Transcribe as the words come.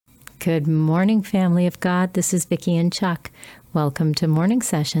Good morning, family of God. This is Vicki and Chuck. Welcome to Morning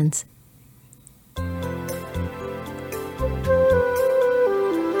Sessions.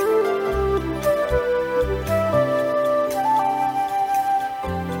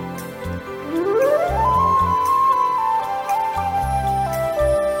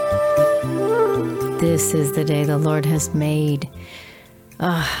 This is the day the Lord has made.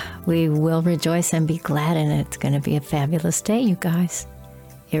 We will rejoice and be glad in it. It's going to be a fabulous day, you guys.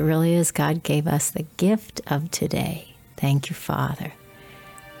 It really is. God gave us the gift of today. Thank you, Father.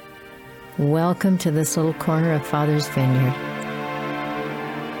 Welcome to this little corner of Father's Vineyard.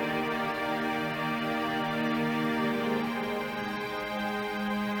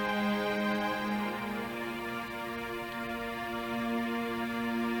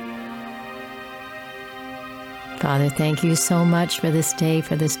 Father, thank you so much for this day,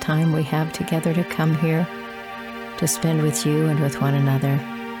 for this time we have together to come here to spend with you and with one another.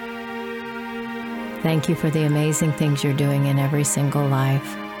 Thank you for the amazing things you're doing in every single life,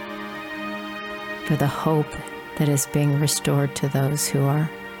 for the hope that is being restored to those who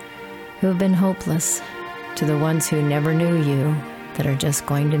have been hopeless, to the ones who never knew you, that are just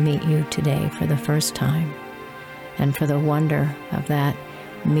going to meet you today for the first time, and for the wonder of that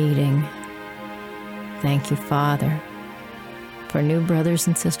meeting. Thank you, Father, for new brothers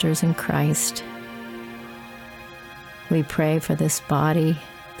and sisters in Christ. We pray for this body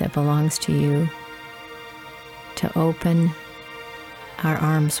that belongs to you to open our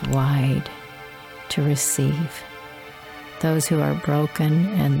arms wide to receive those who are broken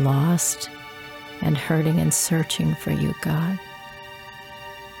and lost and hurting and searching for you, God.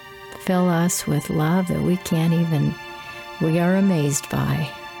 Fill us with love that we are amazed by,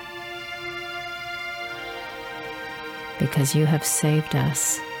 because you have saved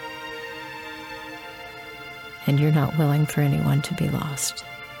us and you're not willing for anyone to be lost.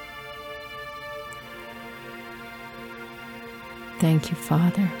 Thank you,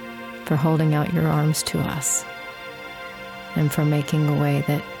 Father, for holding out your arms to us and for making a way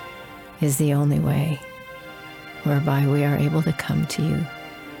that is the only way whereby we are able to come to you,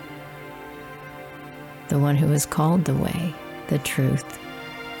 the one who is called the way, the truth,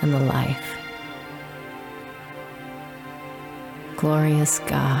 and the life. Glorious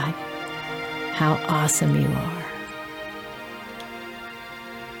God, how awesome you are.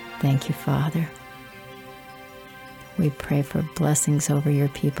 Thank you, Father. We pray for blessings over your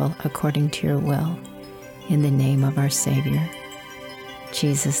people according to your will, in the name of our Savior,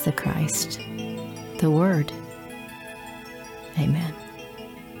 Jesus the Christ, the Word. Amen.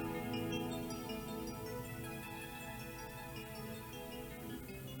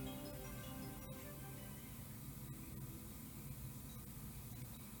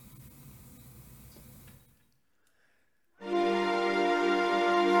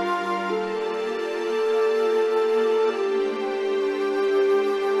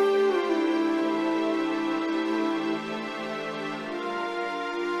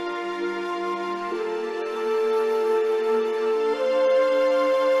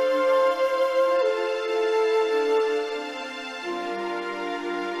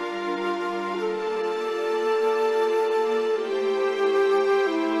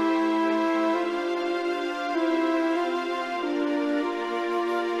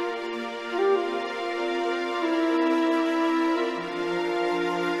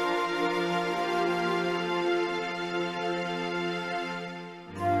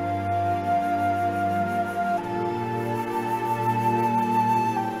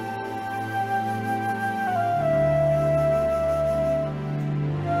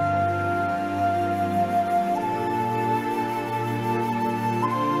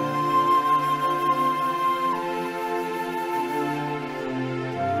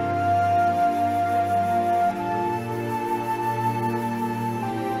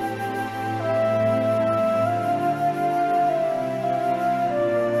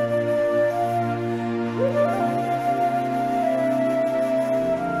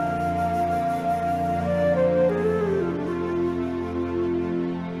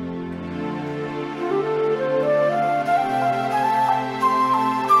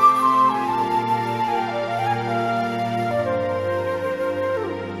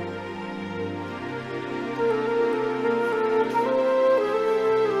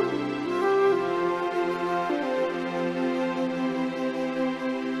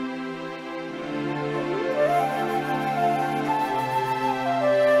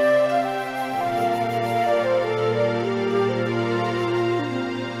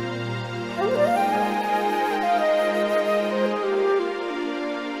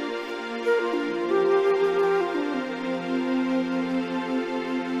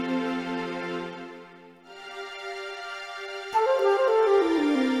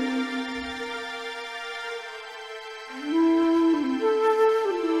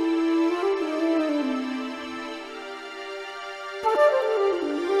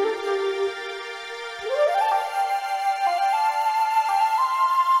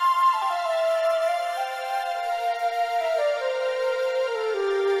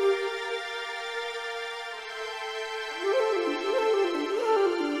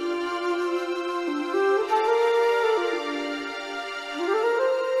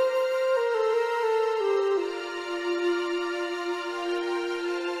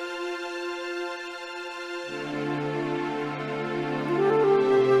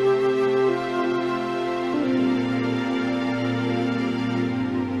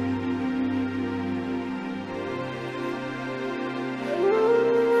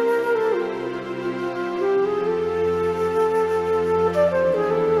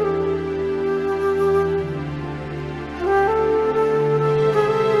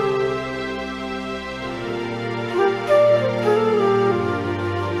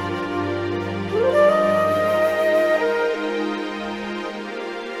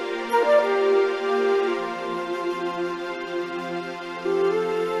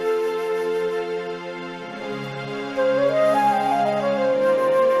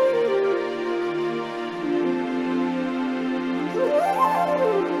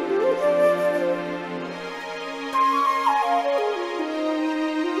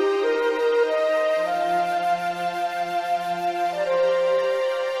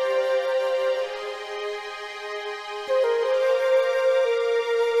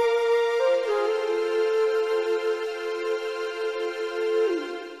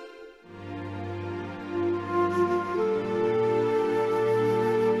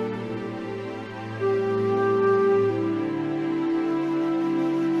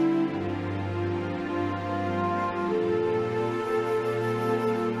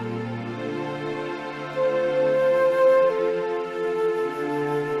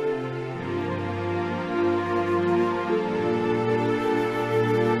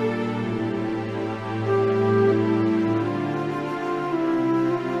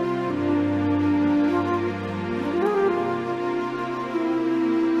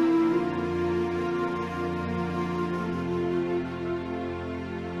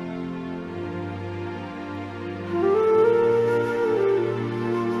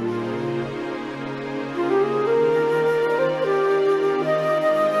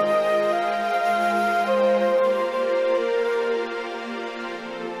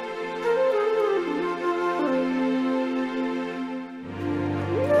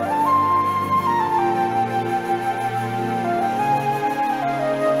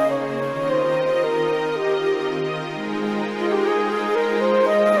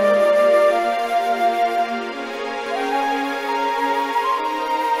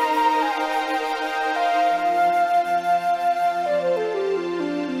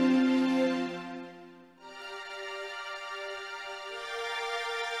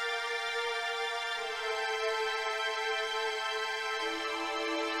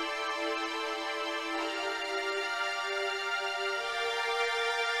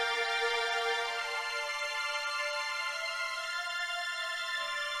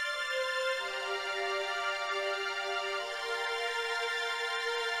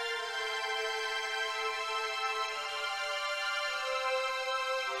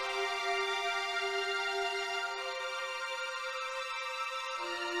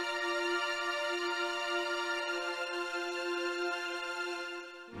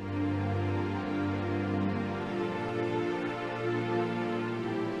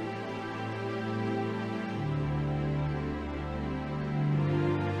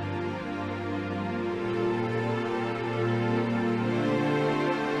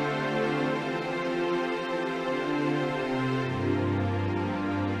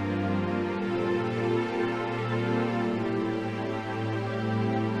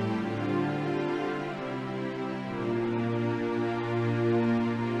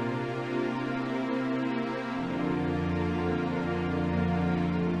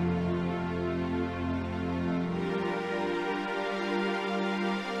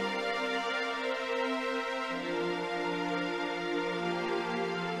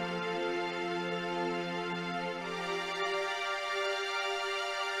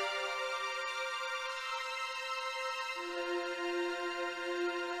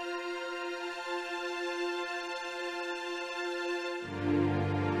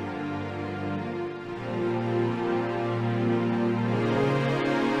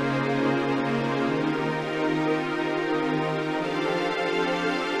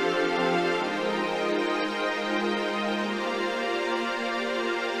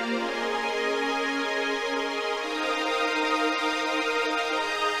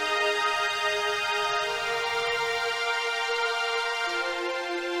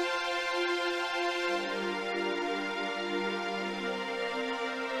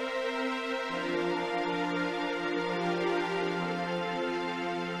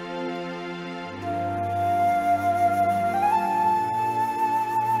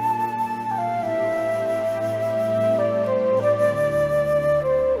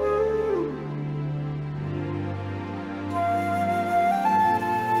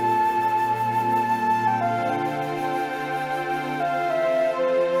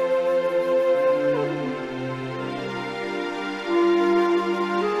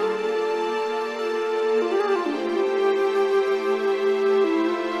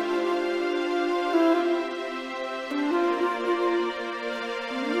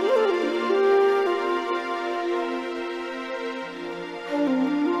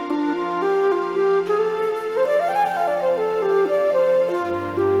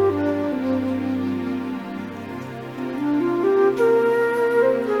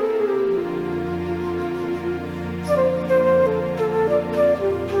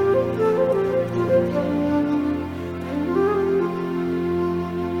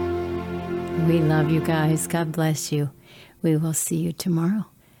 We love you guys. God bless you. We will see you tomorrow.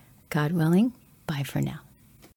 God willing, bye for now.